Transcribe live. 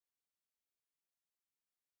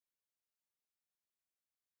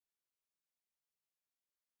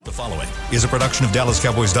The following is a production of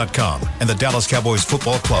DallasCowboys.com and the Dallas Cowboys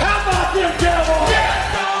Football Club. How about them Cowboys?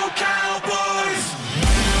 Yeah, go Cowboys!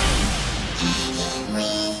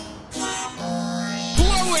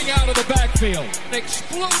 Blowing out of the backfield,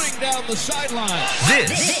 exploding down the sideline.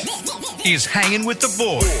 This is Hanging with the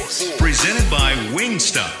Boys, presented by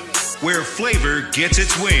Wingstop, where flavor gets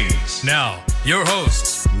its wings. Now, your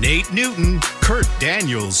hosts, Nate Newton, Kurt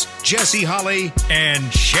Daniels, Jesse Holley, and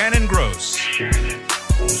Shannon Gross.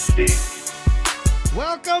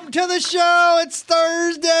 Welcome to the show. It's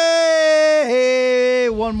Thursday.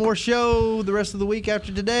 One more show the rest of the week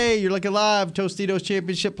after today. You're looking live, Tostitos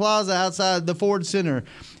Championship Plaza outside the Ford Center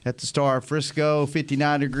at the Star Frisco.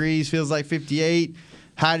 59 degrees, feels like 58.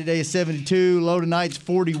 High today is 72. Low tonight's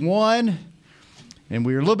 41. And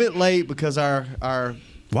we were a little bit late because our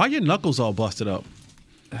Why are your knuckles all busted up?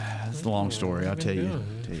 that's a long story. I'll tell you.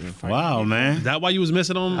 Wow, man. Is that why you was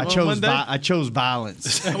missing on Monday? I chose violence.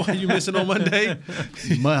 Is that why you missing on Monday?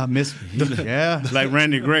 I missed. Yeah. Like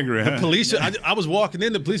Randy Gregory, huh? Police. I was walking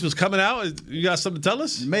in. The police was coming out. You got something to tell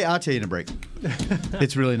us? I'll tell you in a break.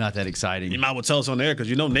 It's really not that exciting. You might well tell us on air because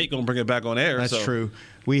you know Nate gonna bring it back on air. That's so. true.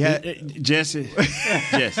 We had Jesse,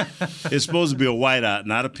 it's supposed to be a whiteout,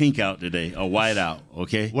 not a pink out today. A whiteout,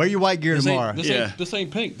 okay? wear your white gear tomorrow. This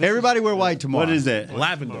ain't pink. Everybody wear white tomorrow. What is that?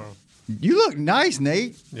 Lavender. You look nice,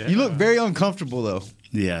 Nate. Yeah. You look very uncomfortable though.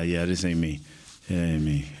 Yeah, this ain't me. It ain't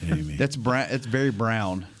me. That's brown. It's very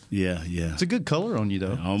brown. Yeah. It's a good color on you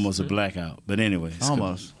though. Almost a blackout. But anyway. it's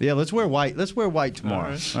Almost. Yeah, let's wear white. Let's wear white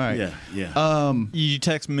tomorrow. All right. cool. Yeah. You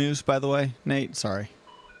text Moose, by the way, Nate? Sorry.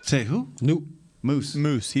 Say who? Nope.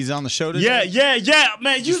 Moose. He's on the show today? Yeah,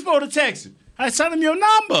 man. You supposed to text him. I sent him your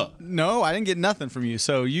number. No, I didn't get nothing from you.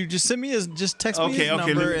 So you just send me just text me his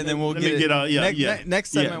Okay. number, and then we'll let get me it. get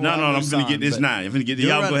Next segment. No, we'll I'm going to get this but- now. I'm going to get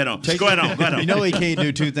y'all. Go ahead on. Go ahead on. You know he can't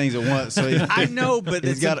do two things at once. So I know, but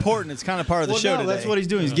it's important. It's kind of part of the show today. That's what he's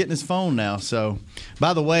doing. He's getting his phone now. So,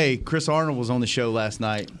 by the way, Chris Arnold was on the show last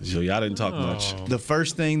night. So y'all didn't talk much. The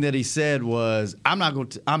first thing that he said was, "I'm not going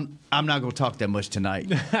to talk that much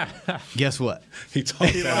tonight." Guess what? He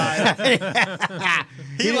talked. He lied.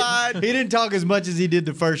 He lied. He didn't talk as much as he did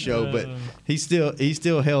the first show, but he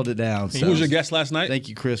still held it down. So. Who was your guest last night? Thank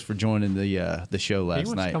you, Chris, for joining the show He last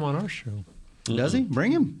wants night. to come on our show. Does he?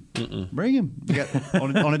 Bring him. Bring him. We got,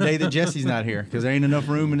 on a day that Jesse's not here because there ain't enough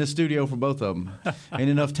room in the studio for both of them. Ain't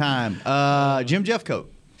enough time. Jim Jeffcoat.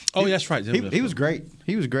 Oh, that's right. He was great.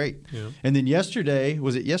 He was great. Yeah. And then yesterday,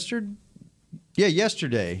 was it yesterday? Yeah,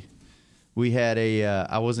 yesterday we had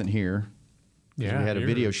I wasn't here. Yeah, we had a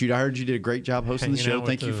video shoot. I heard you did a great job hosting the Hanging show. out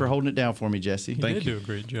Thank with you for holding it down for me, Jesse. He did do a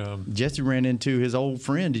great job. Jesse ran into his old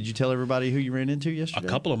friend. Did you tell everybody who you ran into A yesterday?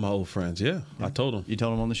 couple of my old friends. Yeah, I told them. You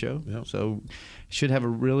told him on the show? Yep. So should have a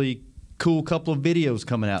really cool couple of videos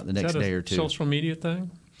coming out the next Is that day a or two. social media thing?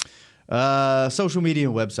 Social media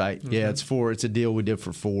and website. Yeah, it's a deal we did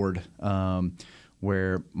for Ford,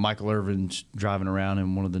 where Michael Irvin's driving around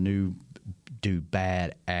in one of the new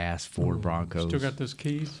badass Ford Broncos. Still got those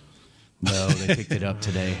keys? No, they picked it up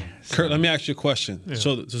today. Kurt, let me ask you a question. Yeah.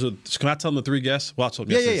 So can I tell them the three guests? Well, I'll tell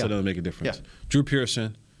them Yeah. so that'll make a difference. Yeah. Drew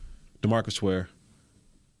Pearson, DeMarcus Ware,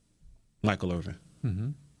 Michael Irvin. Mm-hmm.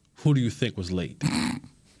 Who do you think was late?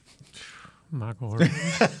 Michael Irvin.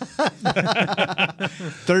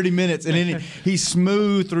 30 minutes, and then he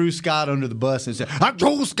smooth through Scott under the bus and said, "I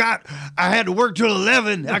told Scott I had to work till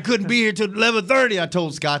 11. I couldn't be here till 11:30." I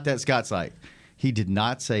told Scott that. Scott's like, he did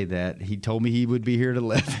not say that. He told me he would be here at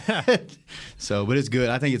 11. So, but it's good.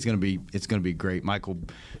 I think it's going to be great. Michael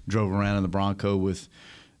drove around in the Bronco with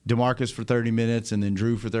DeMarcus for 30 minutes, and then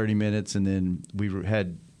Drew for 30 minutes, and then we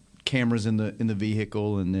had cameras in the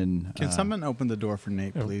vehicle, and then Can someone open the door for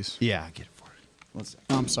Nate, please? yeah, get it for it. One second.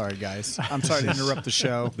 I'm sorry, guys. I'm sorry to interrupt the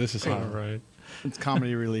show. This is All right. It's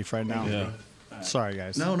comedy relief right now. Yeah. Sorry,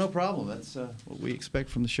 guys. No problem. That's what we expect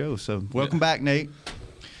from the show. So, welcome back, Nate.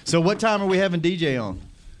 So, what time are we having DJ on?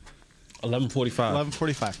 11:45.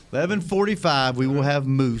 11:45. 11:45. We will have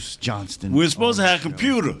Moose Johnston. We're supposed to on have the a show.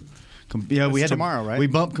 computer. Yeah, we It's had tomorrow, right? We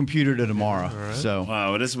bumped computer to tomorrow. So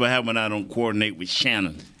Wow, this is what happened when I don't coordinate with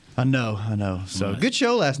Shannon. I know. So good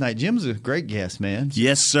show last night. Jim's a great guest, man.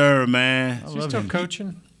 Yes, sir, man. Is he still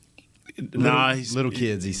coaching? Nah, he's Little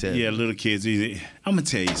kids, he said. Yeah, little kids. I'm gonna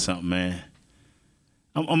tell you something, man.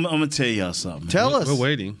 I'm gonna tell y'all something. Tell us. We're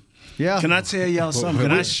waiting. Yeah. Can I tell y'all something?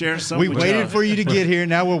 Can I share something? We with waited y'all? for you to get here.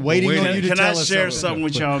 Now we're waiting on you to Can tell I us share something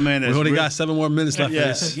with y'all, man? We that's only real- got 7 more minutes left.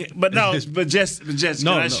 Yeah, for this. but just can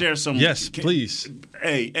I share something? Yes, please.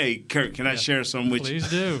 Hey, Kurt, can I share something with you? Please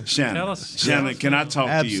do. Shannon, Tell us. Shannon, can I talk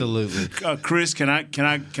Absolutely. to you? Chris, can I get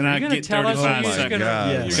Tell us 35 or you're seconds?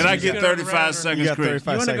 God. Can I get 35 seconds, You got Chris?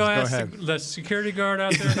 35 You want to go seconds. Go ask ahead. the security guard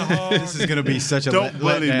out there in the hall? This is going to be such a Don't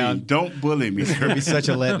bully me. letdown. Don't bully me. It's going to be such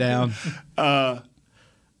a letdown.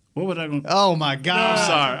 What was I going to Oh, my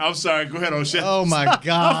God. I'm sorry. Go ahead, O'Shea. Oh, my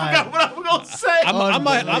God. What I was going to say?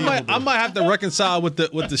 I might have to reconcile with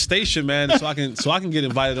the station, man, so I can get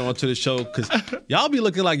invited onto the show because y'all be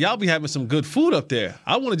looking like y'all be having some good food up there.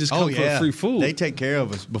 I want to just come for the free food. They take care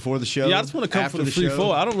of us before the show. Yeah, I just want to come after for the free show.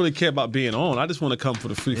 food. I don't really care about being on. I just want to come for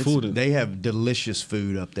the free food. And, They have delicious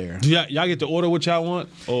food up there. do y'all get to order what y'all want,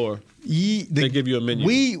 or they give you a menu?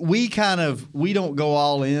 We don't go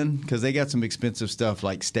all in because they got some expensive stuff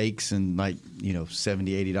like steaks and like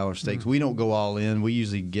 $70, $80 steaks. We don't go all in. We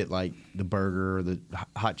usually get like the burger or the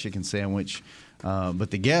hot chicken sandwich. But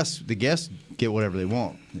the guests get whatever they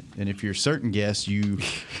want. And if you're a certain guest, you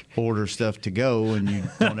order stuff to go and you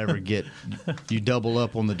don't ever you double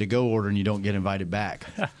up on the to-go order and you don't get invited back.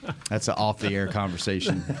 That's an off-the-air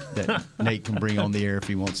conversation that Nate can bring on the air if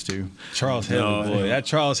he wants to. Charles Haley, boy, that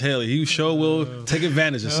Charles Haley, he sure will take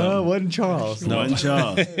advantage of something. Oh, it wasn't Charles. No. One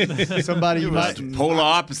Charles. Somebody you He was might. the polar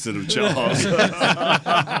opposite of Charles.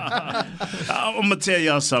 I'm gonna tell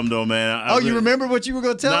y'all something though, man. You remember what you were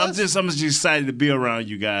going to tell us? I'm just excited to be around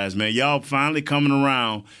you guys, man. Y'all finally coming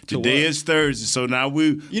around. Today is Thursday, so now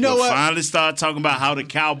we'll finally start talking about how the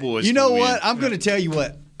Cowboys. You know can win. what? I'm going to tell you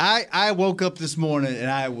what. I woke up this morning and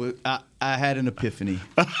I had an epiphany.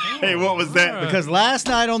 Hey, what was that? Because last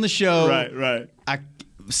night on the show, Right.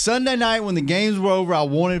 Sunday night when the games were over, I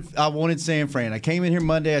wanted San Fran. I came in here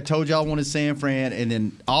Monday. I told y'all I wanted San Fran, and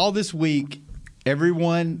then all this week,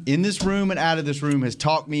 everyone in this room and out of this room has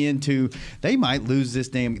talked me into they might lose this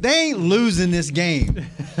damn. They ain't losing this game.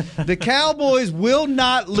 The Cowboys will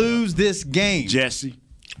not lose this game. Jesse,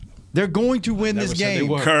 They're going to win this said they game.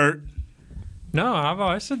 were. Kurt. No, I've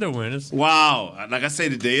always said they're winners. Wow. Like I say,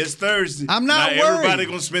 today is Thursday. I'm not now, worried. Everybody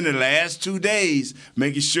going to spend the last 2 days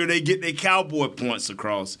making sure they get their Cowboy points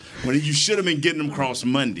across when you should have been getting them across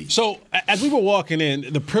Monday. So as we were walking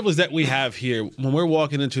in, the privilege that we have here, when we're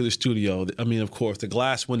walking into the studio, I mean, of course, the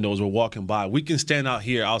glass windows we're walking by, we can stand out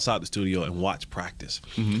here outside the studio and watch practice.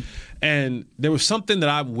 Mm-hmm. And there was something that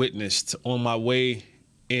I witnessed on my way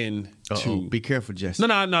in to. Be careful, Jesse.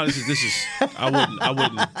 No. This is. I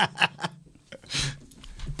wouldn't.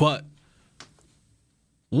 But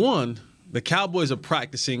one, the Cowboys are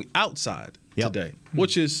practicing outside today,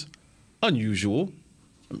 which is unusual.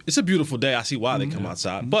 It's a beautiful day. I see why they come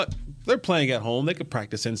outside, but they're playing at home. They could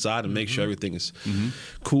practice inside and make sure everything is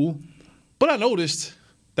cool. But I noticed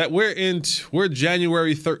that we're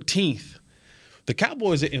January 13th. The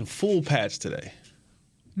Cowboys are in full pads today.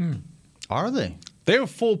 Are they? They're in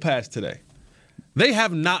full pads today. They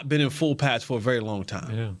have not been in full pads for a very long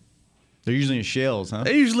time. Yeah. They're usually in shells, huh?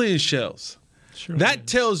 They're usually in shells. Sure. That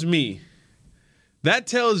tells me They're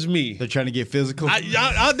trying to get physical.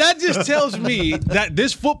 that just tells me that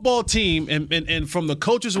this football team and from the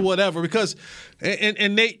coaches or whatever, because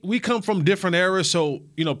and Nate, we come from different eras, so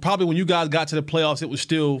probably when you guys got to the playoffs, it was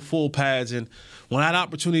still full pads, and when I had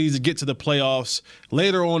opportunities to get to the playoffs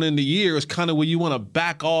later on in the year, it's kind of where you want to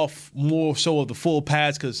back off more so of the full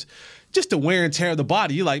pads because just the wear and tear of the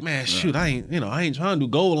body. You're like, man, shoot, I ain't trying to do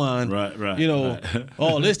goal line, right.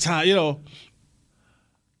 all this time,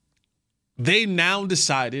 They now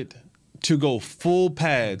decided to go full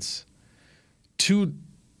pads 2,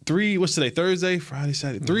 3, what's today? Thursday, Friday,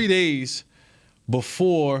 Saturday, 3 days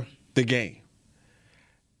before the game.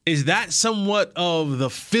 Is that somewhat of the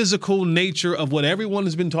physical nature of what everyone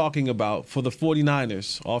has been talking about for the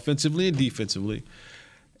 49ers, offensively and defensively?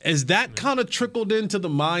 Is that kind of trickled into the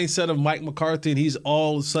mindset of Mike McCarthy, and he's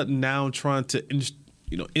all of a sudden now trying to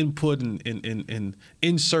input and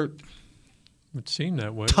insert It would seem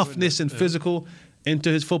that way. toughness and physical into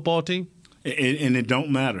his football team? And it don't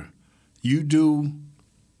matter. You do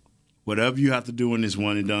whatever you have to do in this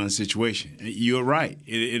one and done situation. You're right.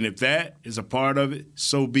 And if that is a part of it,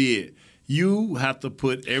 so be it. You have to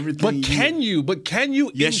put everything. But can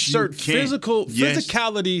you Yes, insert you can.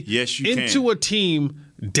 physicality Yes, you into a team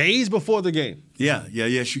days before the game?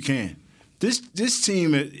 Yes, you can. This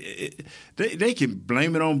team, they can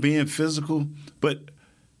blame it on being physical, but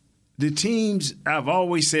the teams, I've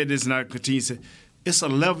always said this, and I continue to say, it's a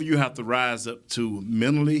level you have to rise up to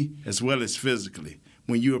mentally as well as physically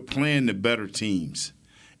when you are playing the better teams.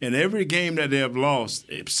 And every game that they have lost,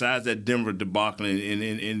 besides that Denver debacle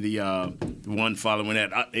in the one following that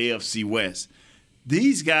AFC West,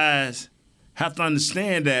 these guys have to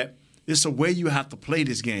understand that it's a way you have to play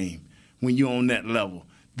this game when you're on that level.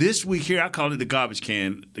 This week here, I call it the garbage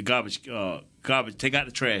take out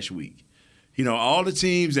the trash week. You know, all the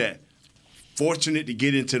teams that fortunate to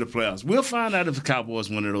get into the playoffs. We'll find out if the Cowboys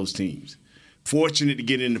one of those teams. Fortunate to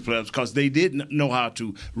get into the playoffs because they didn't know how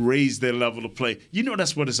to raise their level of play. You know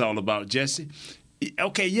that's what it's all about, Jesse.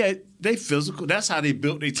 Okay, yeah, they physical. That's how they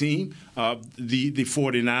built their team, the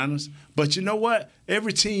 49ers. But you know what?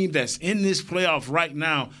 Every team that's in this playoff right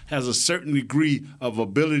now has a certain degree of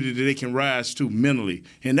ability that they can rise to mentally.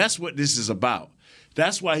 And that's what this is about.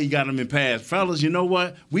 That's why he got them in pass. Fellas, you know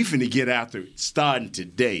what? We finna get after it starting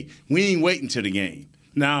today. We ain't waiting till the game.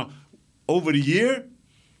 Now, over the year,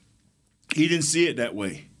 he didn't see it that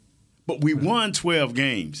way. But we won 12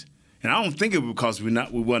 games. And I don't think it was because we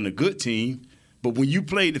wasn't a good team. But when you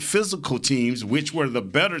play the physical teams, which were the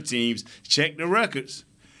better teams, check the records.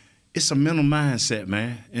 It's a mental mindset,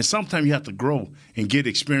 man. And sometimes you have to grow and get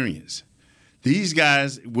experience. These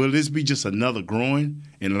guys, will this be just another growing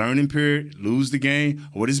and learning period, lose the game?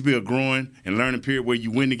 Or will this be a growing and learning period where you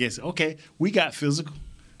win against, okay, we got physical.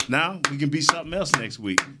 Now we can be something else next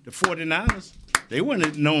week. The 49ers, they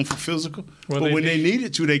weren't known for physical. But when they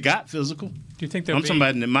needed to, they got physical. Do you think they'll I'm talking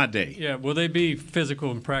about in my day. Yeah, will they be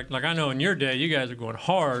physical in practice? Like I know in your day, you guys are going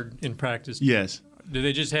hard in practice. Yes. Do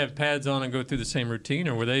they just have pads on and go through the same routine,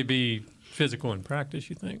 or will they be physical in practice,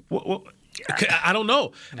 you think? Well, I don't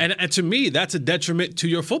know. And to me, that's a detriment to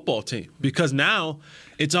your football team because now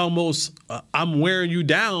it's almost I'm wearing you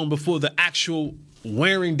down before the actual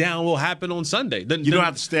wearing down will happen on Sunday. You don't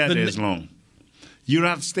have to stay out there as long. You don't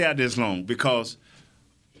have to stay out there as long because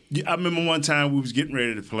I remember one time we was getting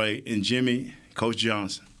ready to play and Jimmy, Coach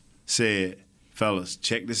Johnson, said, fellas,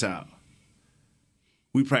 check this out.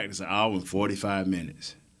 We practice an hour and 45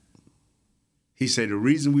 minutes. He said the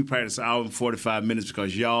reason we practice an hour and 45 minutes is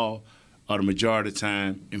because y'all are the majority of the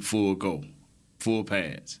time in full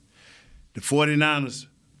pads. The 49ers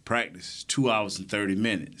practice 2 hours and 30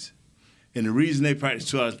 minutes. And the reason they practice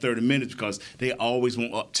 2 hours and 30 minutes is because they always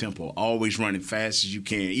want up-tempo, always running fast as you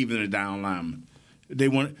can, even the down lineman. They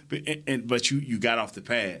want, but you got off the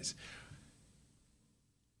pads.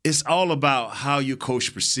 It's all about how your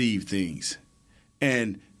coach perceives things.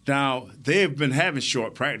 And now they've been having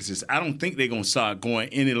short practices. I don't think they're going to start going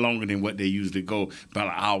any longer than what they usually go, about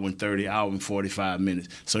an hour and 30, hour and 45 minutes.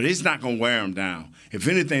 So it's not going to wear them down. If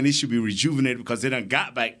anything, they should be rejuvenated because they done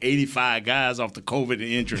got back 85 guys off the COVID and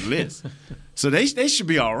injured list. So they should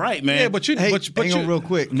be all right, man. Yeah, but hang on real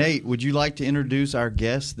quick. Nate, would you like to introduce our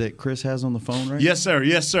guest that Chris has on the phone right now? Yes, sir.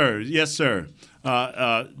 Yes, sir. Yes, sir.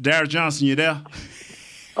 Darryl Johnson, you there?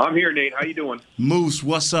 I'm here, Nate. How you doing? Moose,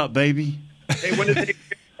 what's up, baby? Hey, when did they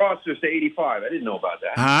expand the rosters to 85? I didn't know about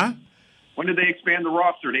that. Huh? When did they expand the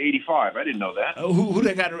roster to 85? I didn't know that. Who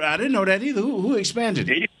they got? I didn't know that either. Who expanded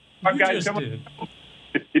it? 85 guys coming.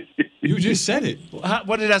 You just said it.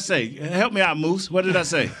 What did I say? Help me out, Moose. What did I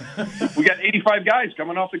say? We got 85 guys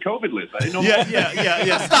coming off the COVID list. I didn't know.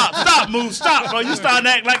 Yeah. Stop, Moose. Stop, bro. You starting to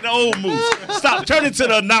act like the old Moose. Stop. Turn it to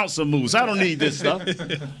the announcer, Moose. I don't need this stuff.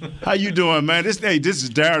 How you doing, man? This is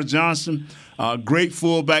Darryl Johnson. Great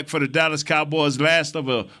fullback for the Dallas Cowboys, last of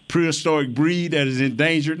a prehistoric breed that is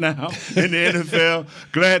endangered now in the NFL.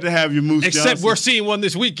 Glad to have you, Moose Except Johnson. we're seeing one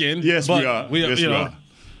this weekend. Yes, we are. We are.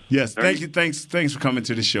 Yes, thank you. Thanks for coming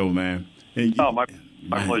to the show, man. My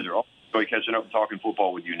pleasure. I'll enjoy catching up and talking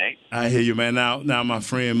football with you, Nate. I hear you, man. Now, my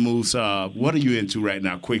friend Moose, what are you into right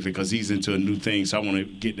now, quickly? Because he's into a new thing, so I want to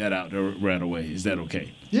get that out there right away. Is that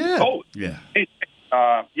okay? Yeah. Oh, yeah. Hey,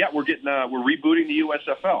 we're rebooting the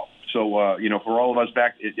USFL. So, for all of us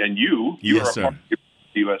back, and you yes, are a part of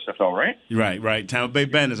the USFL, right? Right. Tampa Bay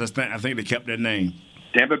Bandits, I think they kept their name.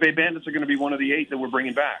 Tampa Bay Bandits are going to be one of the 8 that we're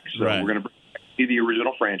bringing back. So we're going to bring back the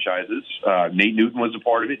original franchises. Nate Newton was a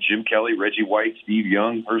part of it, Jim Kelly, Reggie White, Steve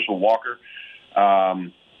Young, Herschel Walker. I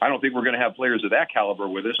don't think we're going to have players of that caliber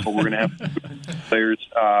with us, but we're going to have players.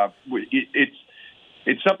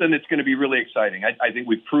 It's something that's going to be really exciting. I think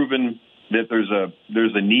we've proven that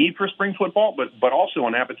there's a need for spring football, but also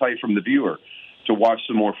an appetite from the viewer to watch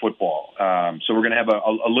some more football. So we're going to have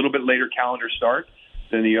a little bit later calendar start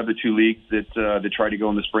than the other 2 leagues that try to go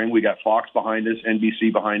in the spring. We got Fox behind us,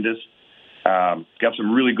 NBC behind us. Got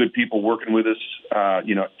some really good people working with us,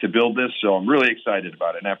 to build this. So I'm really excited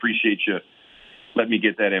about it, and I appreciate you letting me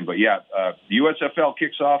get that in. But the USFL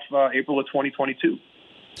kicks off April of 2022.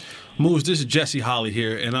 Moose, this is Jesse Holley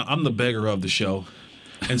here, and I'm the beggar of the show.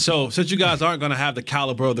 And so, since you guys aren't going to have the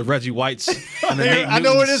caliber of the Reggie Whites and the Nate I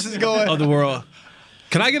know where this is going. of the world,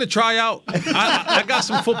 can I get a tryout? I got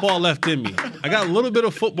some football left in me. I got a little bit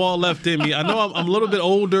of football left in me. I know I'm a little bit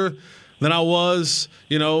older than I was,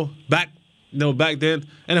 back back then.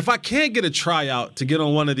 And if I can't get a tryout to get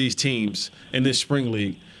on one of these teams in this spring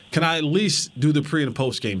league, can I at least do the pre and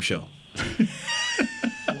post game show?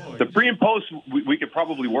 The pre and post we could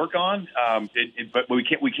probably work on, but we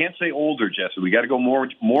can't say older, Jesse. We got to go more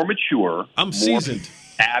mature. I'm seasoned,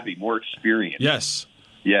 savvy, more experienced. Yes.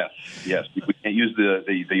 We can't use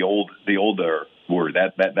the older word.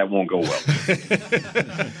 That won't go well.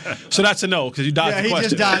 So that's a no because you dodged the question.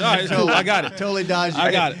 He just dodged. All right, cool. I got it. Totally dodged.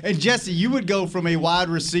 I got it. And Jesse, you would go from a wide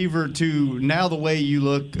receiver to now the way you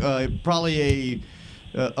look, probably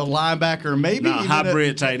a linebacker, maybe even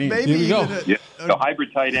hybrid tight end. Maybe Here we go. The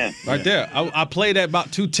hybrid tight end. Right there. I played at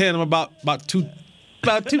about 210. I'm about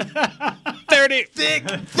 230. Thick.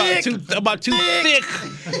 About too thick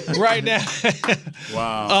right now.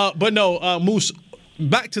 Wow. But no, Moose,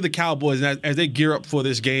 back to the Cowboys as they gear up for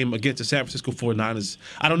this game against the San Francisco 49ers.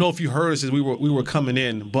 I don't know if you heard us as we were coming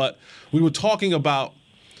in, but we were talking about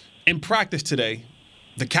in practice today,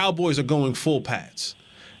 the Cowboys are going full pads.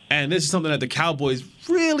 And this is something that the Cowboys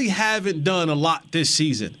really haven't done a lot this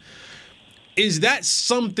season. Is that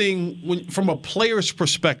something, from a player's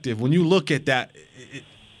perspective, when you look at that,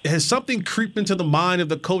 has something creeped into the mind of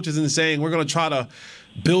the coaches in saying we're going to try to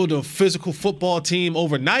build a physical football team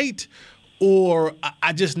overnight? Or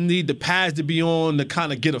I just need the pads to be on to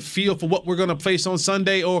kind of get a feel for what we're going to face on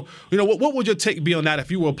Sunday? Or, what would your take be on that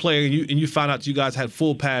if you were a player and you found out you guys had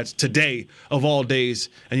full pads today of all days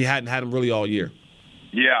and you hadn't had them really all year?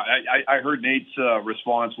 Yeah, I heard Nate's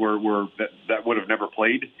response where that would have never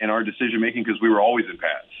played in our decision making because we were always in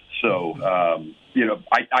pads. So I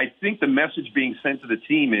think the message being sent to the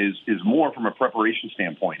team is more from a preparation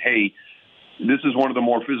standpoint. Hey, this is one of the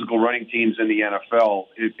more physical running teams in the NFL.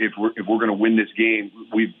 If we're going to win this game,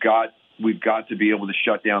 we've got to be able to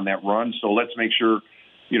shut down that run. So let's make sure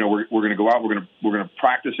we're going to go out. We're going to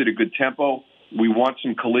practice at a good tempo. We want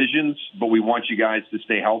some collisions, but we want you guys to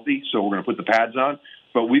stay healthy. So we're going to put the pads on.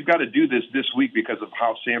 But we've got to do this week because of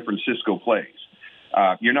how San Francisco plays.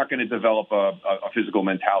 You're not going to develop a physical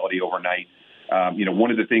mentality overnight.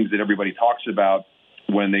 One of the things that everybody talks about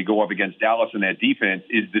when they go up against Dallas in that defense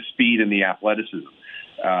is the speed and the athleticism.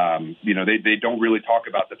 They don't really talk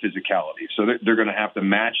about the physicality. So they're going to have to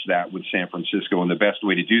match that with San Francisco. And the best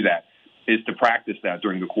way to do that is to practice that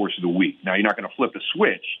during the course of the week. Now, you're not going to flip a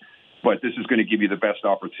switch, but this is going to give you the best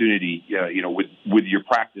opportunity, with your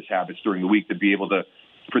practice habits during the week to be able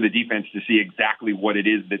for the defense to see exactly what it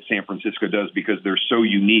is that San Francisco does because they're so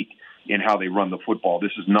unique in how they run the football.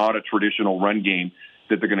 This is not a traditional run game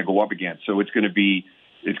that they're going to go up against. So it's going to be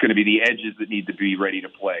the edges that need to be ready to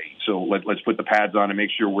play. So let's put the pads on and make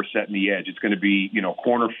sure we're setting the edge. It's going to be,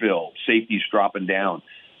 corner fill, safeties dropping down.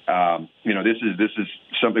 This is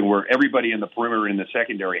something where everybody in the perimeter and in the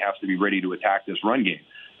secondary has to be ready to attack this run game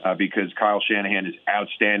because Kyle Shanahan is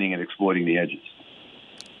outstanding at exploiting the edges.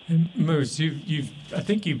 And Moose, I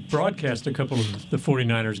think you've broadcast a couple of the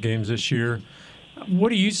 49ers games this year. What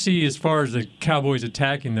do you see as far as the Cowboys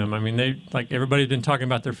attacking them? I mean, everybody's been talking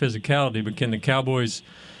about their physicality, but can the Cowboys,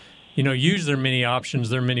 use their many options,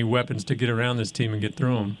 their many weapons to get around this team and get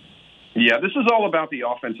through them? Yeah, this is all about the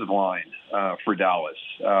offensive line for Dallas.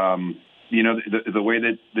 The way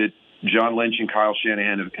that John Lynch and Kyle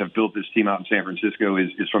Shanahan have built this team out in San Francisco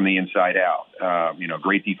is from the inside out.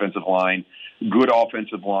 Great defensive line, good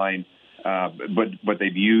offensive line, but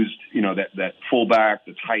they've used that fullback,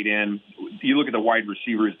 the tight end. You look at the wide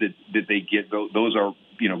receivers that they get; those are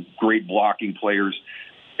great blocking players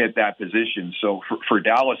at that position. So for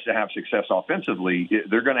Dallas to have success offensively,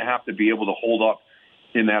 they're going to have to be able to hold up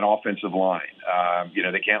in that offensive line.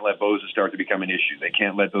 They can't let Bosa start to become an issue. They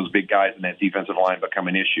can't let those big guys in that defensive line become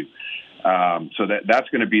an issue. So that's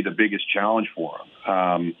going to be the biggest challenge for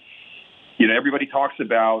them. Everybody talks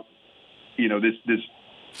about, this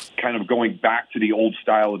kind of going back to the old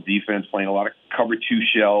style of defense, playing a lot of cover two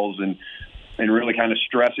shells and really kind of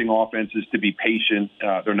stressing offenses to be patient.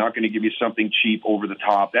 They're not going to give you something cheap over the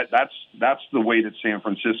top. That's the way that San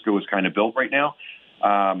Francisco is kind of built right now.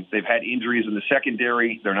 They've had injuries in the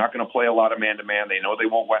secondary. They're not going to play a lot of man-to-man. They know they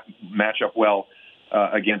won't match up well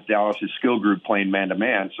against Dallas's skill group playing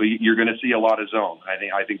man-to-man. So you're going to see a lot of zone.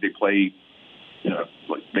 I think they play,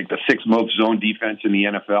 like the sixth most zone defense in the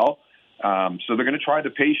NFL. So they're going to try the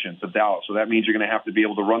patience of Dallas. So that means you're going to have to be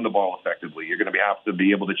able to run the ball effectively. You're going to have to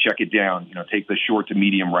be able to check it down, take the short to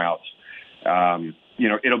medium routes.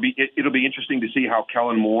 It'll be interesting to see how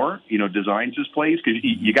Kellen Moore, designs his plays because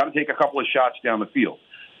you got to take a couple of shots down the field.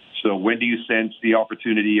 So when do you sense the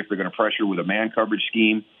opportunity if they're going to pressure with a man coverage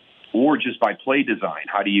scheme or just by play design?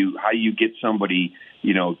 How do you get somebody,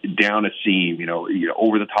 down a seam,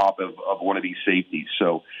 over the top of one of these safeties?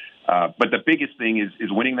 So But the biggest thing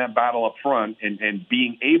is winning that battle up front and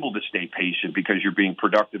being able to stay patient because you're being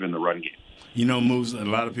productive in the run game. You know, Moose, a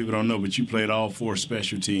lot of people don't know, but you played all 4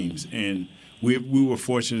 special teams, and we were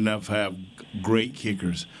fortunate enough to have great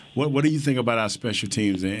kickers. What do you think about our special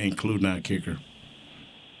teams, including our kicker?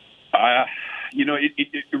 You know,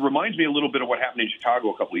 it reminds me a little bit of what happened in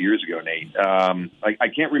Chicago a couple of years ago, Nate. I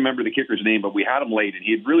can't remember the kicker's name, but we had him late, and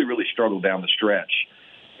he had really, really struggled down the stretch.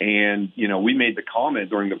 And, you know, we made the comment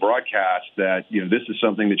during the broadcast that, you know, this is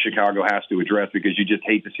something that Chicago has to address because you just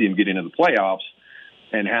hate to see him get into the playoffs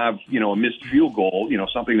and have, you know, a missed field goal, you know,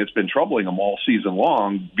 something that's been troubling them all season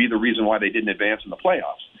long, be the reason why they didn't advance in the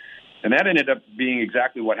playoffs. And that ended up being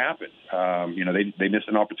exactly what happened. You know, they missed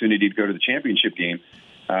an opportunity to go to the championship game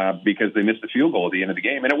because they missed the field goal at the end of the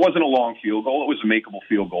game. And it wasn't a long field goal. It was a makeable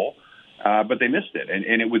field goal. But they missed it.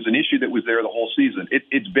 And it was an issue that was there the whole season.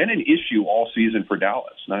 It's been an issue all season for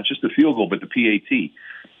Dallas, not just the field goal, but the PAT.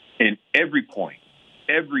 And every point,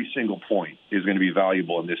 every single point is going to be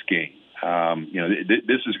valuable in this game. You know,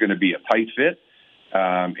 this is going to be a tight fit.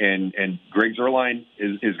 And Greg Zuerlein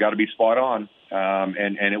is got to be spot on.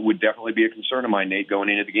 And it would definitely be a concern of mine, Nate, going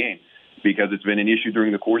into the game, because it's been an issue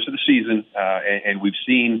during the course of the season. And we've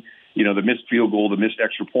seen, you know, the missed field goal, the missed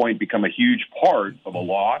extra point become a huge part of a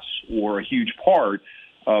loss or a huge part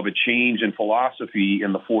of a change in philosophy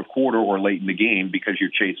in the fourth quarter or late in the game because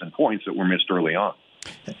you're chasing points that were missed early on.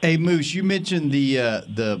 Hey, Moose, you mentioned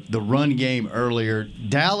the run game earlier.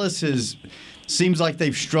 Dallas seems like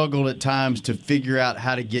they've struggled at times to figure out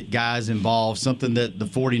how to get guys involved, something that the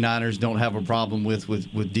 49ers don't have a problem with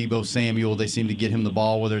Deebo Samuel. They seem to get him the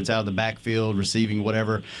ball, whether it's out of the backfield, receiving,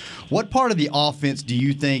 whatever. What part of the offense do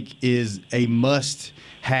you think is a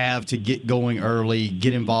must-have to get going early,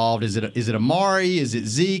 get involved? Is it Amari? Is it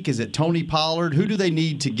Zeke? Is it Tony Pollard? Who do they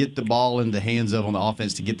need to get the ball in the hands of on the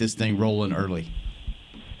offense to get this thing rolling early?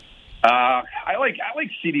 I like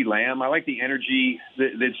CeeDee Lamb. I like the energy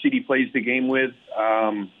that CeeDee plays the game with.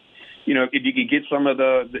 You know, if you could get some of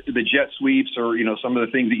the jet sweeps or, you know, some of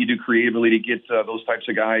the things that you do creatively to get those types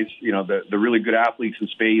of guys, you know, the really good athletes in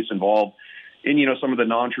space involved in, you know, some of the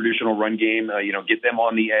non-traditional run game, you know, get them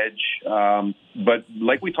on the edge. But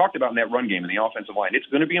like we talked about in that run game in the offensive line, it's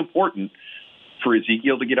going to be important for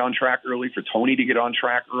Ezekiel to get on track early, for Tony to get on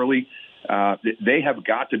track early. They have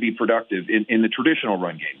got to be productive in the traditional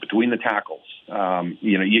run game between the tackles.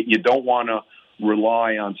 You know, you don't want to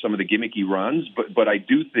rely on some of the gimmicky runs, but I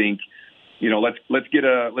do think, you know, let's get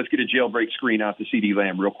a jailbreak screen out to CeeDee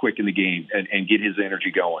Lamb real quick in the game and get his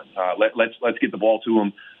energy going. Let's get the ball to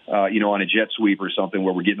him, you know, on a jet sweep or something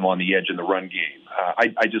where we're getting him on the edge in the run game.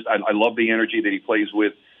 I love the energy that he plays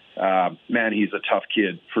with. Man, he's a tough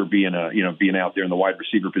kid for being out there in the wide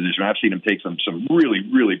receiver position. I've seen him take some really,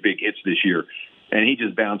 really big hits this year, and he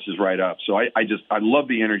just bounces right up. So I love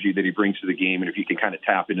the energy that he brings to the game, and if you can kind of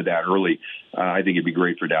tap into that early, I think it'd be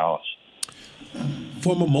great for Dallas.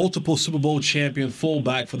 Former multiple Super Bowl champion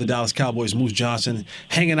fullback for the Dallas Cowboys, Moose Johnston,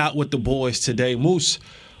 hanging out with the boys today. Moose,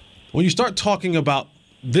 when you start talking about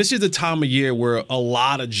this is the time of year where a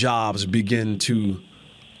lot of jobs begin to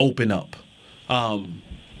open up.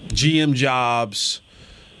 GM jobs,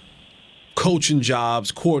 coaching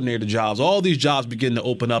jobs, coordinator jobs, all these jobs begin to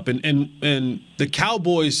open up. And the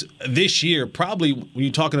Cowboys this year, probably when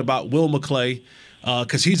you're talking about Will McClay,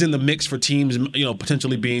 because he's in the mix for teams, you know,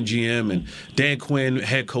 potentially being GM, and Dan Quinn,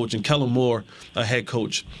 head coach, and Kellen Moore, a head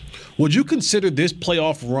coach. Would you consider this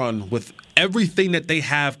playoff run with everything that they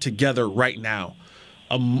have together right now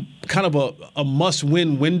kind of a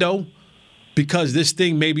must-win window? Because this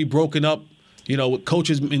thing may be broken up, you know, with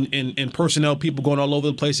coaches and personnel, people going all over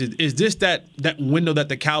the place. Is this that window that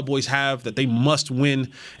the Cowboys have that they must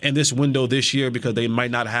win in this window this year because they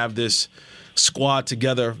might not have this squad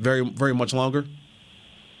together very, very much longer?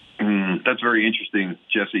 That's very interesting,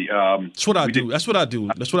 Jesse. That's what I do. That's what I do,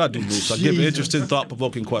 Moose. I give interesting,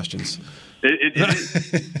 thought-provoking questions. It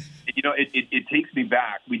you know, it takes me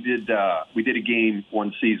back. We did a game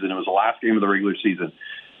one season. It was the last game of the regular season.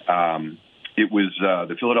 It was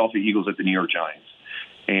the Philadelphia Eagles at the New York Giants,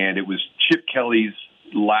 and it was Chip Kelly's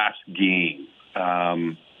last game.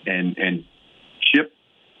 And Chip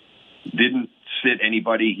didn't sit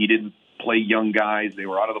anybody. He didn't play young guys. They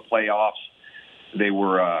were out of the playoffs. They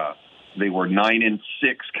were 9-6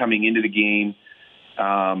 coming into the game,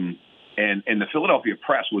 and the Philadelphia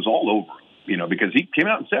press was all over him. You know, because he came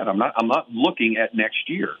out and said, I'm not looking at next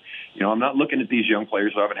year. You know, I'm not looking at these young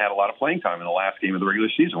players who haven't had a lot of playing time in the last game of the regular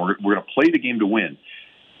season. We're going to play the game to win.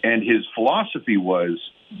 And his philosophy was,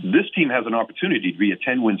 this team has an opportunity to be a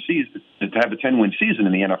 10-win season, to have a 10-win season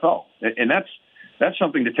in the NFL. And that's that's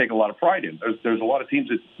something to take a lot of pride in. There's a lot of teams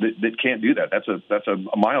that can't do that. That's a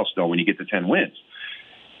milestone when you get to 10 wins.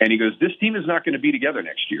 And he goes, this team is not going to be together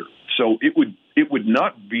next year. So it would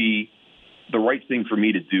not be the right thing for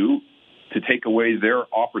me to do to take away their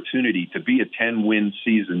opportunity to be a 10-win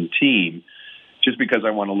season team just because I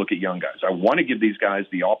want to look at young guys. I want to give these guys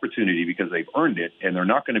the opportunity because they've earned it, and they're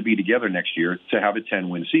not going to be together next year to have a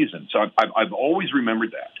 10-win season. So I've always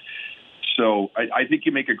remembered that. So I think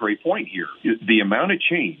you make a great point here. The amount of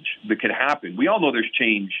change that could happen, we all know there's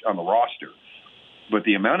change on the roster, but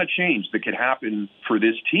the amount of change that could happen for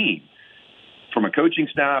this team from a coaching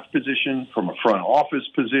staff position, from a front office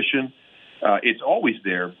position, it's always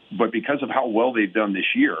there. But because of how well they've done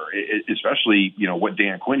this year, especially what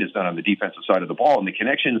Dan Quinn has done on the defensive side of the ball and the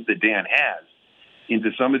connections that Dan has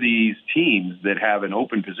into some of these teams that have an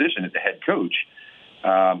open position as the head coach,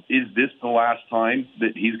 is this the last time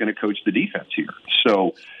that he's going to coach the defense here?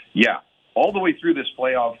 So, yeah, all the way through this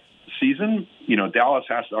playoff season, Dallas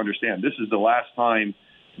has to understand this is the last time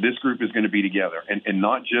this group is going to be together, and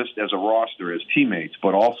not just as a roster, as teammates,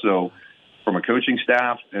 but also from a coaching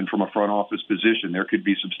staff and from a front office position. There could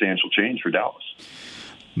be substantial change for Dallas.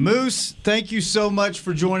 Moose, thank you so much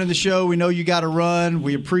for joining the show. We know you got to run.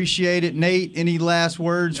 We appreciate it. Nate, any last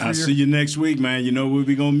words? I'll see you next week, man. You know where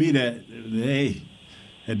we going to meet at? Hey,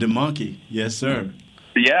 at the Monkey. Yes, sir.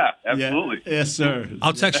 Yeah, absolutely. Yeah. Yes, sir.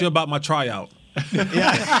 I'll text you about my tryout.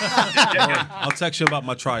 I'll text you about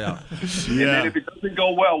my tryout. And then if it doesn't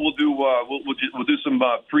go well, we'll do some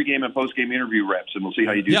pregame and postgame interview reps, and we'll see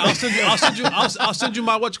how you do. Yeah, I'll send you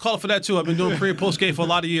my what you call it for that too. I've been doing pre and postgame for a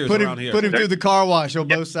lot of years around here. Put him through the car wash on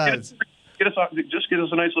both sides. Get us a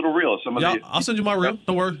nice little reel of some of the. I'll send you my reel.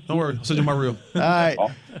 Don't worry. I'll send you my reel. All right.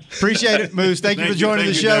 Appreciate it, Moose. Thank you for joining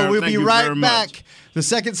the show. We'll be right back. The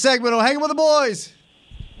second segment on Hanging with the Boys.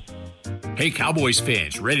 Hey, Cowboys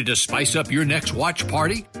fans, ready to spice up your next watch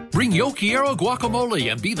party? Bring Yo Quiero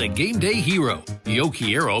guacamole and be the game day hero. Yo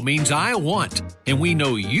Quiero means I want, and we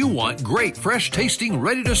know you want great, fresh-tasting,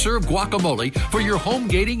 ready-to-serve guacamole for your home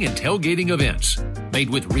gating and tailgating events. Made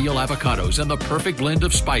with real avocados and the perfect blend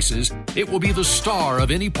of spices, it will be the star of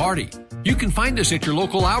any party. You can find us at your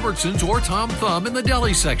local Albertsons or Tom Thumb in the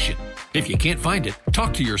deli section. If you can't find it,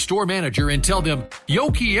 talk to your store manager and tell them,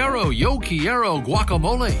 Yo Quiero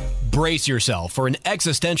guacamole. Brace yourself for an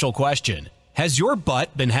existential question. Has your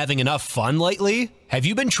butt been having enough fun lately? Have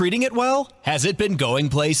you been treating it well? Has it been going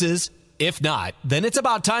places? If not, then it's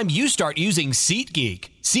about time you start using SeatGeek.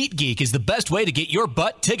 SeatGeek is the best way to get your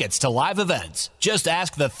butt tickets to live events. Just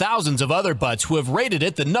ask the thousands of other butts who have rated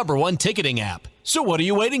it the #1 ticketing app. So what are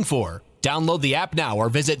you waiting for? Download the app now or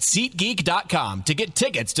visit SeatGeek.com to get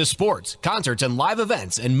tickets to sports, concerts, and live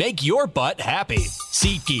events and make your butt happy.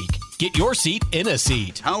 SeatGeek. Get your seat in a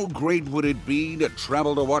seat. How great would it be to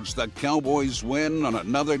travel to watch the Cowboys win on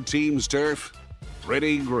another team's turf?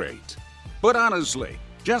 Pretty great. But honestly,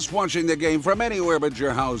 just watching the game from anywhere but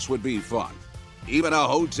your house would be fun. Even a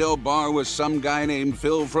hotel bar with some guy named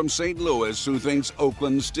Phil from St. Louis who thinks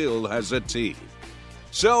Oakland still has a team.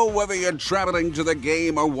 So whether you're traveling to the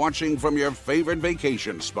game or watching from your favorite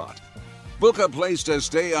vacation spot, book a place to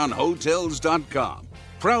stay on Hotels.com.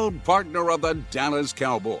 Proud partner of the Dallas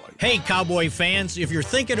Cowboys. Hey, Cowboy fans, if you're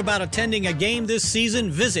thinking about attending a game this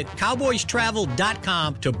season, visit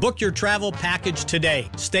CowboysTravel.com to book your travel package today.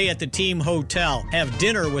 Stay at the team hotel, have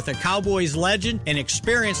dinner with a Cowboys legend, and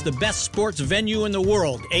experience the best sports venue in the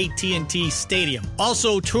world, AT&T Stadium.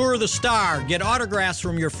 Also, tour the Star, get autographs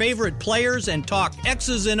from your favorite players, and talk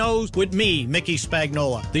X's and O's with me, Mickey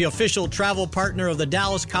Spagnola. The official travel partner of the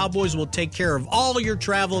Dallas Cowboys will take care of all your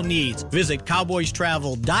travel needs. Visit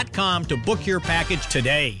CowboysTravel.com to book your package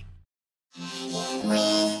today.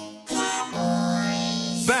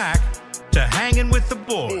 Back to Hanging with the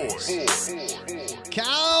Boys.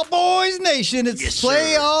 Cowboys Nation, it's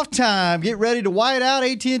playoff time. Get ready to white out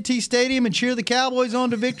AT&T Stadium and cheer the Cowboys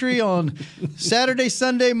on to victory on Saturday,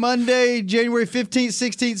 Sunday, Monday, January 15th,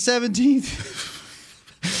 16th, 17th.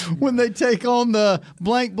 When they take on the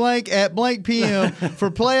blank at blank PM.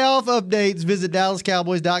 For playoff updates, visit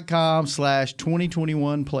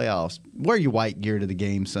DallasCowboys.com/2021 playoffs. Wear your white gear to the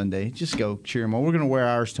game Sunday. Just go cheer them on. We're going to wear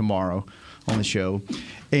ours tomorrow on the show.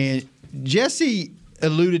 And Jesse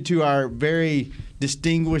alluded to our very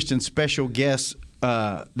distinguished and special guest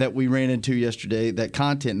that we ran into yesterday, that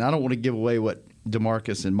content. And I don't want to give away what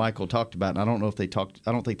DeMarcus and Michael talked about. And I don't know if they talked.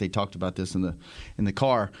 I don't think they talked about this in the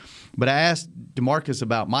car. But I asked DeMarcus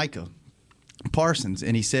about Micah Parsons,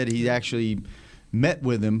 and he said he actually met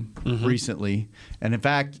with him recently. And in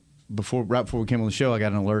fact, right before we came on the show, I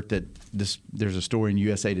got an alert that there's a story in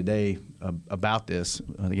USA Today about this.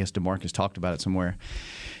 I guess DeMarcus talked about it somewhere.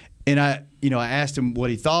 And I asked him what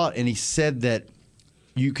he thought, and he said that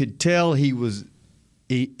you could tell he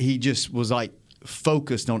just was like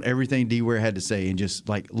focused on everything D Ware had to say and just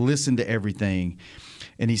like listened to everything.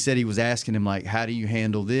 And he said he was asking him like, how do you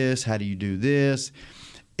handle this? How do you do this?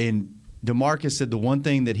 And DeMarcus said the one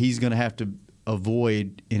thing that he's going to have to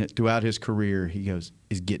avoid throughout his career, he goes,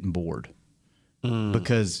 is getting bored.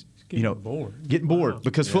 Because getting bored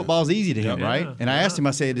because football's easy to him, right? And I asked him,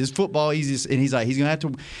 I said, is football easy? And he's like, he's going to have to.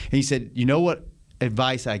 And he said, you know what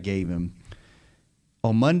advice I gave him?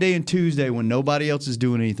 On Monday and Tuesday when nobody else is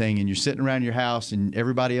doing anything and you're sitting around your house and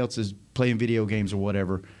everybody else is playing video games or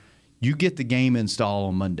whatever, you get the game install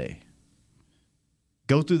on Monday.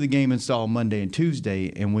 Go through the game install Monday and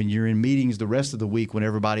Tuesday, and when you're in meetings the rest of the week when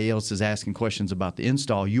everybody else is asking questions about the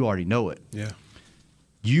install, you already know it. Yeah.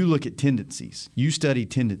 You look at tendencies. You study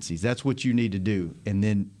tendencies. That's what you need to do. And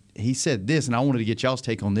then he said this, and I wanted to get y'all's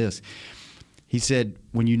take on this. He said,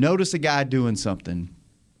 when you notice a guy doing something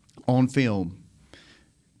on film,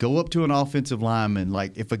 go up to an offensive lineman.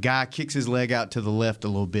 Like if a guy kicks his leg out to the left a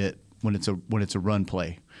little bit when it's a run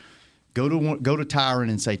play, go to Tyron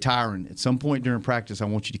and say, Tyron, at some point during practice, I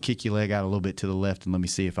want you to kick your leg out a little bit to the left and let me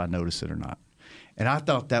see if I notice it or not. And I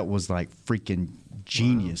thought that was like freaking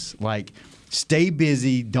genius. Wow. Like stay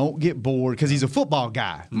busy, don't get bored, because he's a football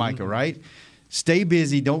guy, Micah, right? Stay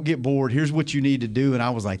busy, don't get bored. Here's what you need to do. And I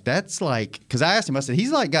was like, that's like, because I asked him, I said,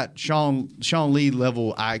 he's like got Sean Lee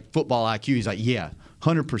level football IQ. He's like, yeah.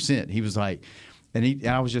 100%. He was like, and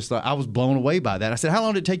I was just like, I was blown away by that. I said, how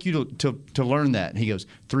long did it take you to learn that? And he goes,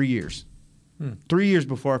 3 years. 3 years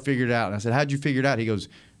before I figured it out. And I said, how'd you figure it out? He goes,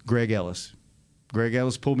 Greg Ellis. Greg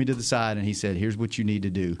Ellis pulled me to the side and he said, here's what you need to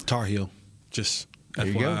do. Tar Heel. Just there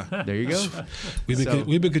you FYI. go. There you go.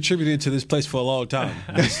 We've been contributing to this place for a long time.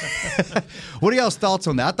 What are y'all's thoughts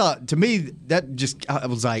on that? I thought, to me, that just, I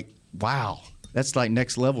was like, wow, that's like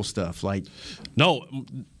next level stuff. Like, no,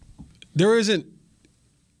 there isn't.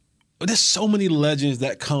 There's so many legends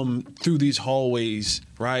that come through these hallways,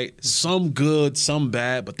 right? Some good, some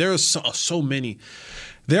bad, but there are so many.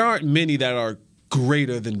 There aren't many that are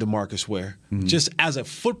greater than DeMarcus Ware. Just as a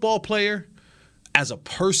football player, as a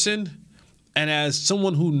person, and as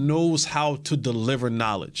someone who knows how to deliver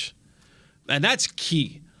knowledge. And that's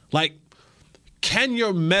key. Like, can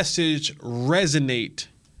your message resonate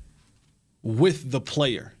with the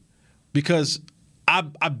player? Because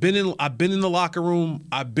I've been in the locker room,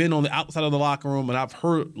 I've been on the outside of the locker room, and I've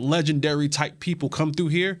heard legendary type people come through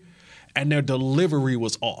here, and their delivery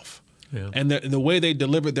was off. Yeah. And the way they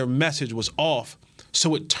delivered their message was off,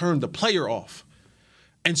 so it turned the player off.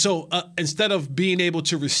 And so instead of being able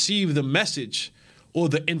to receive the message or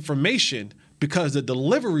the information because the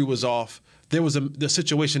delivery was off, there was the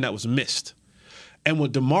situation that was missed. And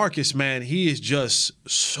with DeMarcus, man, he is just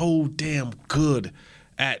so damn good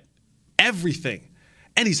at everything.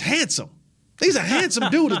 And he's handsome. He's a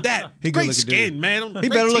handsome dude at that. Great skin, man. He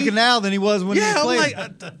better looking now than he was when he was playing.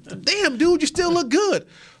 I'm like, damn, dude, you still look good.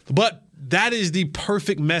 But that is the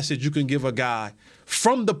perfect message you can give a guy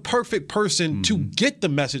from the perfect person to get the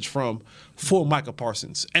message from for Micah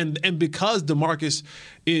Parsons. And because DeMarcus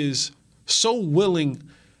is so willing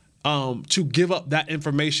to give up that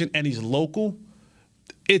information and he's local,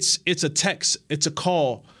 it's a text, it's a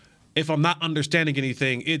call. If I'm not understanding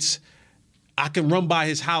anything, I can run by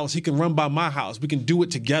his house, he can run by my house, we can do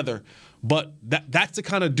it together. But that's the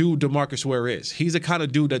kind of dude DeMarcus Ware is. He's the kind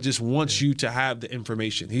of dude that just wants you to have the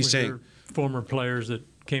information. He's saying there former players that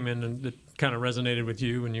came in and that kind of resonated with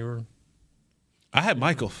you when you were. I had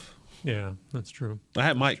Michael. Yeah, that's true. I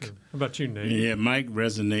had Mike. How about you, Nate? Yeah, Mike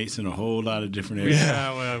resonates in a whole lot of different areas.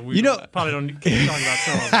 Yeah, well, we probably don't keep talking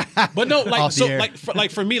about some. But no,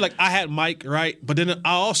 like for me, like I had Mike, right? But then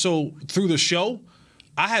I also through the show,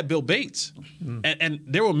 I had Bill Bates, and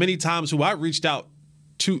there were many times who I reached out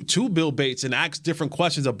to Bill Bates and asked different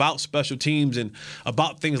questions about special teams and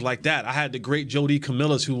about things like that. I had the great Jody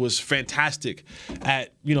Camillus, who was fantastic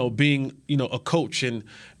at being a coach, and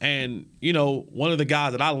one of the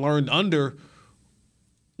guys that I learned under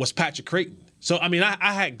was Patrick Creighton. So I mean,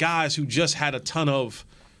 I had guys who just had a ton of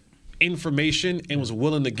information and was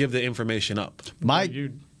willing to give the information up. Mike,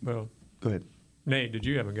 go ahead. Nate, did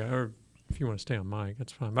you have a guy, or if you want to stay on Mike,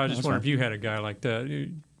 that's fine. But I just wonder if you had a guy like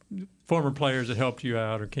that. Former players that helped you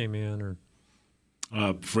out or came in, or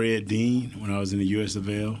Fred Dean when I was in the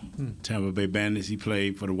USFL, Tampa Bay Bandits. He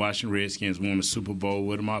played for the Washington Redskins, won the Super Bowl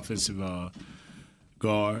with him, offensive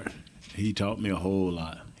guard. He taught me a whole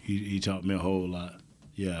lot. He taught me a whole lot.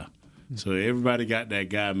 Yeah. So everybody got that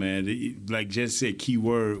guy, man. Like Jess said, key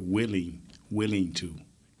word, willing to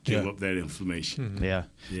give up that information. Yeah.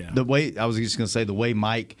 The way I was just going to say, the way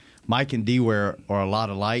Mike and D Ware are a lot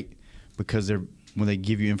alike. because when they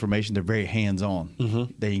give you information, they're very hands-on.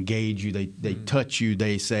 Mm-hmm. They engage you. They touch you.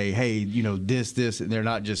 They say, hey, this, and they're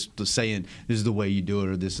not just saying this is the way you do it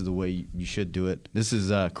or this is the way you should do it. This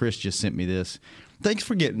is Chris just sent me this. Thanks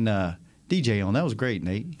for getting DJ on. That was great,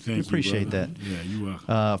 Nate. We appreciate that. Yeah, you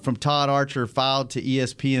welcome. From Todd Archer, filed to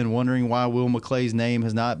ESPN, wondering why Will McClay's name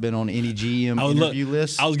has not been on any GM interview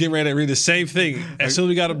list. I was getting ready to read the same thing as soon as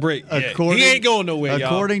we got a break. He ain't going nowhere, y'all.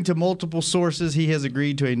 According to multiple sources, he has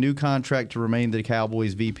agreed to a new contract to remain the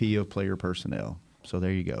Cowboys' VP of player personnel. So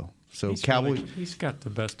there you go. So Cowboys, he's got the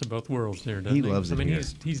best of both worlds there, doesn't he? He loves it. I mean, here.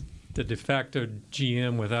 he's the de facto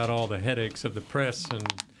GM without all the headaches of the press and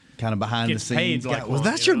kind of behind the gets seen's. paid like Was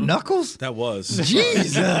one, that your knuckles? That was.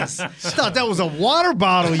 Jesus. I thought that was a water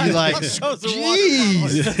bottle. You like,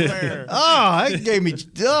 jeez. That gave me,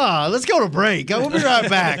 let's go to break. We'll be right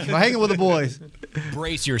back. I'm hanging with the boys.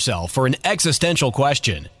 Brace yourself for an existential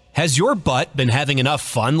question. Has your butt been having enough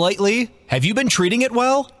fun lately? Have you been treating it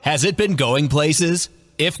well? Has it been going places?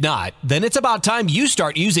 If not, then it's about time you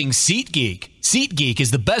start using SeatGeek. SeatGeek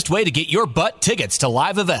is the best way to get your butt tickets to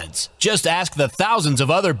live events. Just ask the thousands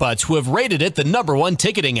of other butts who have rated it the #1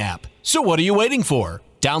 ticketing app. So what are you waiting for?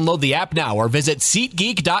 Download the app now or visit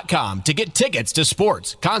SeatGeek.com to get tickets to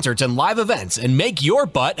sports, concerts, and live events and make your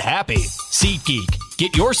butt happy. SeatGeek.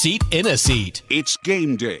 Get your seat in a seat. It's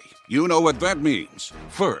game day. You know what that means.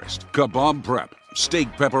 First, kebab prep.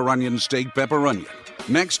 Steak, pepper, onion, steak, pepper, onion.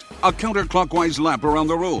 Next, a counterclockwise lap around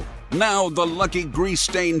the room. Now the lucky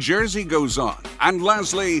grease-stained jersey goes on. And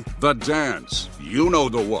lastly, the dance. You know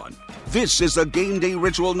the one. This is a game day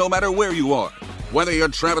ritual no matter where you are. Whether you're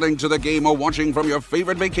traveling to the game or watching from your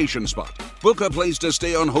favorite vacation spot, book a place to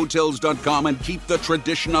stay on Hotels.com and keep the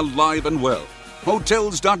tradition alive and well.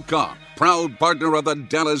 Hotels.com, proud partner of the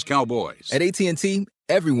Dallas Cowboys. At AT&T,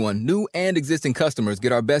 everyone, new and existing customers,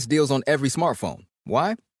 get our best deals on every smartphone.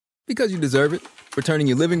 Why? Because you deserve it. For turning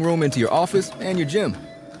your living room into your office and your gym.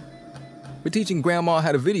 For teaching Grandma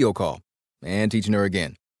how to video call. And teaching her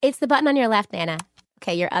again. It's the button on your left, Nana.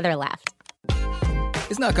 Okay, your other left.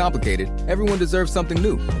 It's not complicated. Everyone deserves something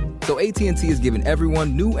new. So AT&T is giving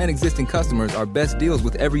everyone, new and existing customers, our best deals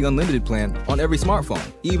with every unlimited plan on every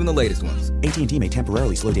smartphone, even the latest ones. AT&T may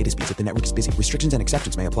temporarily slow data speeds if the network is busy. Restrictions and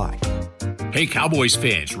exceptions may apply. Hey, Cowboys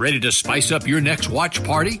fans, ready to spice up your next watch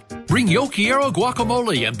party? Bring Yo Quiero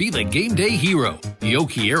guacamole and be the game day hero. Yo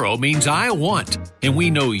Quiero means I want, and we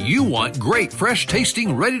know you want great,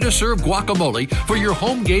 fresh-tasting, ready-to-serve guacamole for your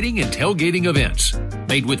home gating and tailgating events.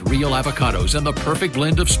 Made with real avocados and the perfect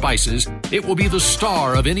blend of spices, it will be the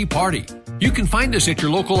star of any party. You can find us at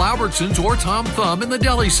your local Albertsons or Tom Thumb in the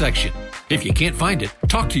deli section. If you can't find it,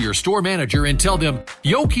 talk to your store manager and tell them,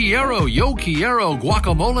 Yo Quiero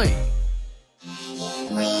guacamole.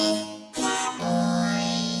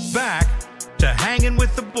 Back to Hanging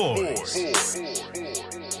with the Boys.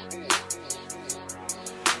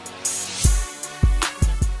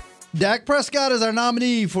 Dak Prescott is our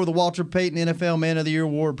nominee for the Walter Payton NFL Man of the Year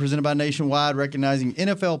Award presented by Nationwide, recognizing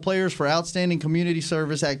NFL players for outstanding community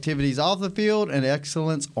service activities off the field and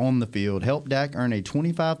excellence on the field. Help Dak earn a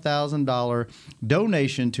 $25,000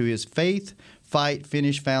 donation to his Faith Fight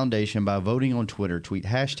Finish Foundation by voting on Twitter. Tweet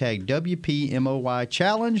hashtag WPMOY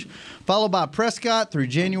Challenge, followed by Prescott through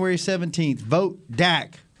January 17th. Vote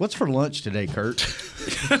Dak. What's for lunch today, Kurt?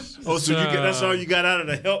 So that's all you got out of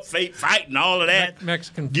the Help Faith Fight and all of that?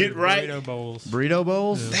 Mexican food, Get right. burrito bowls. Burrito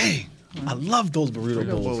bowls? Yeah. Dang. I love those burrito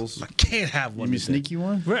bowls. I can't have one. You mean sneaky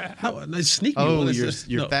one? Sneaky Oh, one.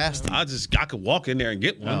 you're fasting. I could walk in there and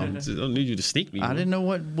get one. I don't need you to sneak me. I didn't know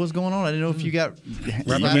what was going on. I didn't know if you got. You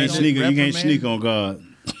can't sneak on God.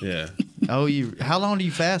 Yeah. How long do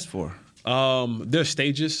you fast for? There's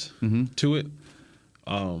stages to it.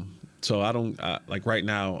 So I don't like right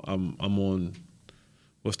now. I'm on.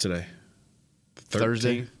 What's today?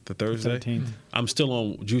 Thursday. The Thursday. 13th. I'm still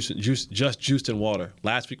on juice, just juiced in water.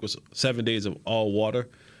 Last week was 7 days of all water,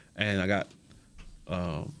 and I got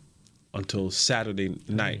until Saturday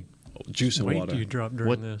night juice and water. Weight do you drop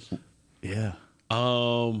during this? Yeah.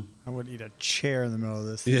 I would eat a chair in the middle of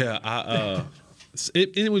this. Yeah.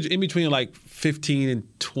 It was in between like 15 and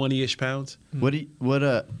 20-ish pounds.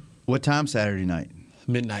 What time Saturday night?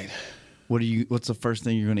 Midnight. What's the first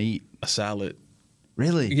thing you're going to eat? A salad.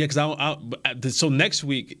 Really? Yeah, because so next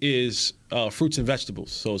week is fruits and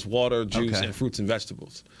vegetables. So it's water, juice, and fruits and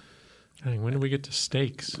vegetables. Dang, when do we get to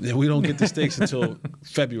steaks? Yeah, we don't get to steaks until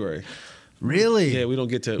February. Really? Yeah, we don't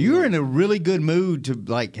get to. You're in a really good mood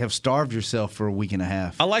to have starved yourself for a week and a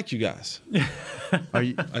half. I like you guys. Are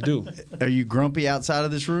you? I do. Are you grumpy outside of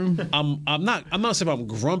this room? I'm not saying I'm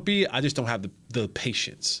grumpy. I just don't have the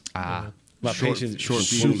patience. About patience, short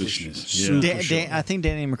foolishness. Yeah. I think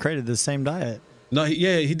Danny McCray did the same diet. No,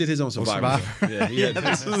 he did his own Survivor. Yeah,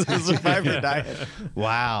 this is a Survivor diet.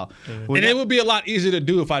 Wow. And it would be a lot easier to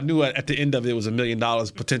do if I knew at the end of it was $1 million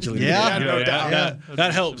potentially. Yeah,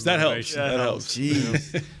 that helps. That helps.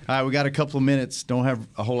 Jeez. All right, we got a couple of minutes. Don't have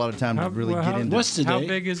a whole lot of time to really get into. What's today? How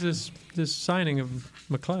big is this signing of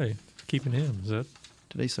McClay? Keeping him? Is that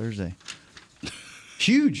today's Thursday?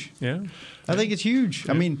 Huge. Yeah, I think it's huge.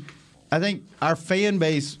 Yeah. I mean, I think our fan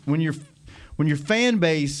base when your fan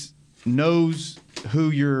base knows who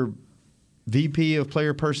your VP of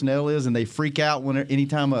player personnel is, and they freak out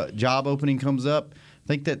anytime a job opening comes up. I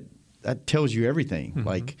think that tells you everything. Mm-hmm.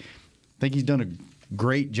 Like, I think he's done a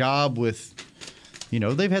great job with.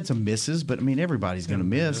 They've had some misses, but I mean everybody's going to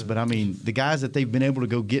miss. But I mean the guys that they've been able to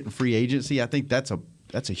go get in free agency, I think that's a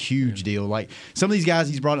huge deal. Like some of these guys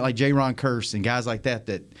he's brought, like Jaron Kearse and guys like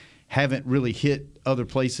that haven't really hit other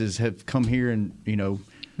places, have come here and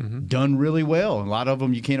done really well. And a lot of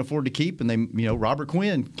them you can't afford to keep. And they, Robert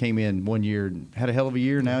Quinn came in one year and had a hell of a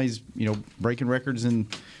year. Now he's breaking records in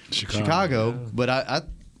Chicago. Yeah. But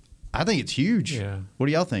I think it's huge. Yeah. What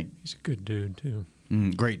do y'all think? He's a good dude too.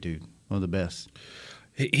 Great dude. One of the best.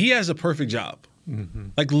 He has a perfect job. Mm-hmm.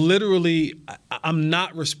 Like literally, I'm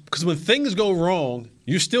not because when things go wrong,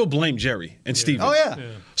 you still blame Jerry and Steven. Oh yeah.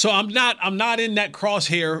 So I'm not in that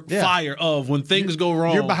crosshair fire of when things go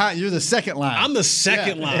wrong. You're behind. You're the second line. I'm the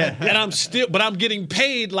second line, and I'm getting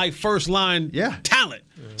paid like first line talent.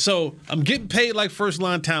 Yeah. So I'm getting paid like first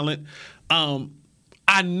line talent.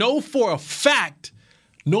 I know for a fact,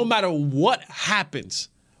 no matter what happens,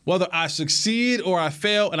 whether I succeed or I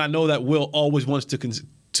fail, and I know that Will always wants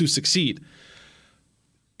to succeed.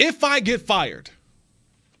 If I get fired,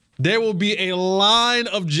 there will be a line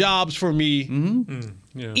of jobs for me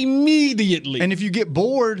immediately. And if you get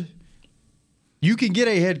bored, you can get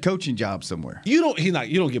a head coaching job somewhere. You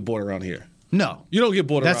don't get bored around here. No. You don't get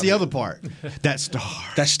bored around here. That's the other part. That star.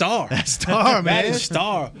 That star, man. That is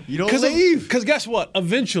star. You don't leave. Because guess what?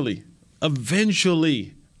 Eventually, I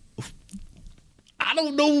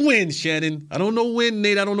don't know when, Shannon. I don't know when,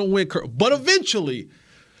 Nate. I don't know when, Kurt. But eventually,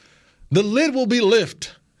 the lid will be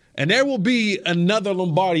lifted, and there will be another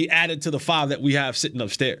Lombardi added to the 5 that we have sitting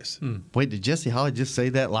upstairs. Wait, did Jesse Holly just say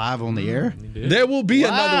that live on the air? There will be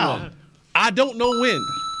another one. I don't know when,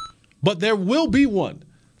 but there will be one.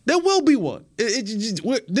 There will be one.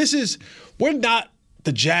 We're not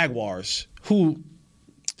the Jaguars, who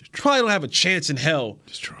probably don't have a chance in hell.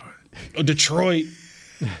 Detroit.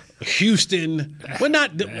 Houston, we're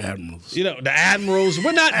not the Admirals. The Admirals.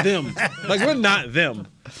 We're not them. We're not them.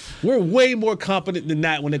 We're way more competent than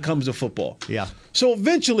that when it comes to football. Yeah. So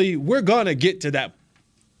eventually, we're gonna get to that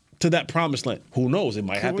promised land. Who knows? It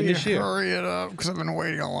might happen this year. Hurry it up, because I've been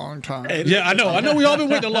waiting a long time. Yeah, I know. We all been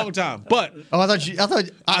waiting a long time. But I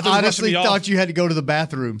honestly thought you had to go to the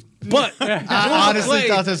bathroom. But I honestly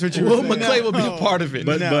thought that's what you were saying. Will McClay will be a part of it.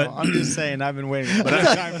 But I'm just saying, I've been waiting a long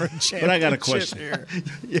time for a championship. But I got a question here.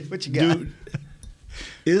 What you got? Dude,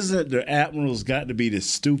 isn't the Admirals got to be the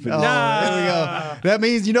stupid? Oh, there we go. That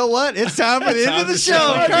means, you know what? It's time for the end of the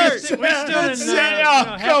show, Kurt.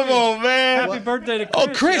 Come on, man. Happy birthday to Chris. Oh,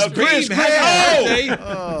 Chris, Chris, happy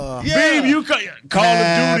birthday. Beam, you Call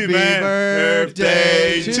of Duty, man. Happy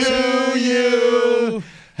birthday to you.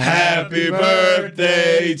 Happy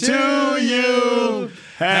birthday to you.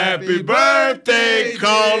 Happy birthday,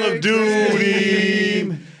 Call of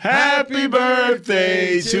Duty. Happy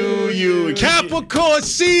birthday to you. Capricorn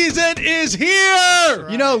season is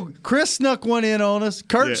here. Chris snuck one in on us.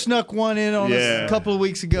 Kurt snuck one in on us a couple of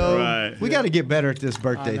weeks ago. Right. We got to get better at this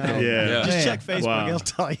birthday thing. Yeah. Just check Facebook. I'll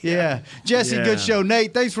tell you. Yeah. Jesse, good show.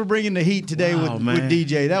 Nate, thanks for bringing the heat today with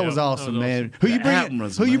DJ. That was awesome, man. Who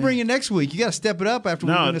you bringing next week? You got to step it up after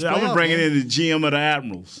we win this playoff. I'm going to bring it in the GM of the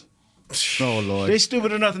Admirals. Oh, Lord. They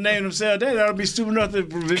stupid enough to name themselves. They ought to be stupid enough to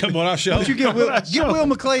come on our show. But you get Will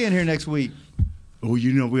McClay in here next week. Oh,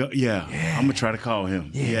 I'm going to try to call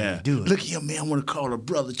him. Yeah. Do it. Look here, man. I want to call a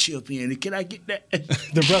brother Chip in. Can I get that?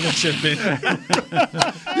 The brother Chip in.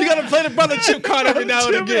 You got to play the brother Chip card every now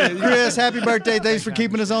and again. Chris, happy birthday. Thanks for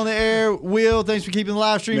keeping us on the air. Will, thanks for keeping the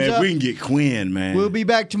live streams up. We can get Quinn, man. We'll be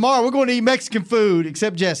back tomorrow. We're going to eat Mexican food,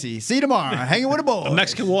 except Jesse. See you tomorrow. Hanging with the boys. A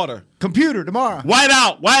Mexican water. Computer tomorrow. White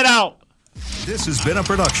out. This has been a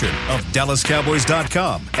production of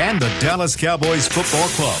DallasCowboys.com and the Dallas Cowboys Football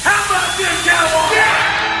Club. How about this, Cowboys? Yeah!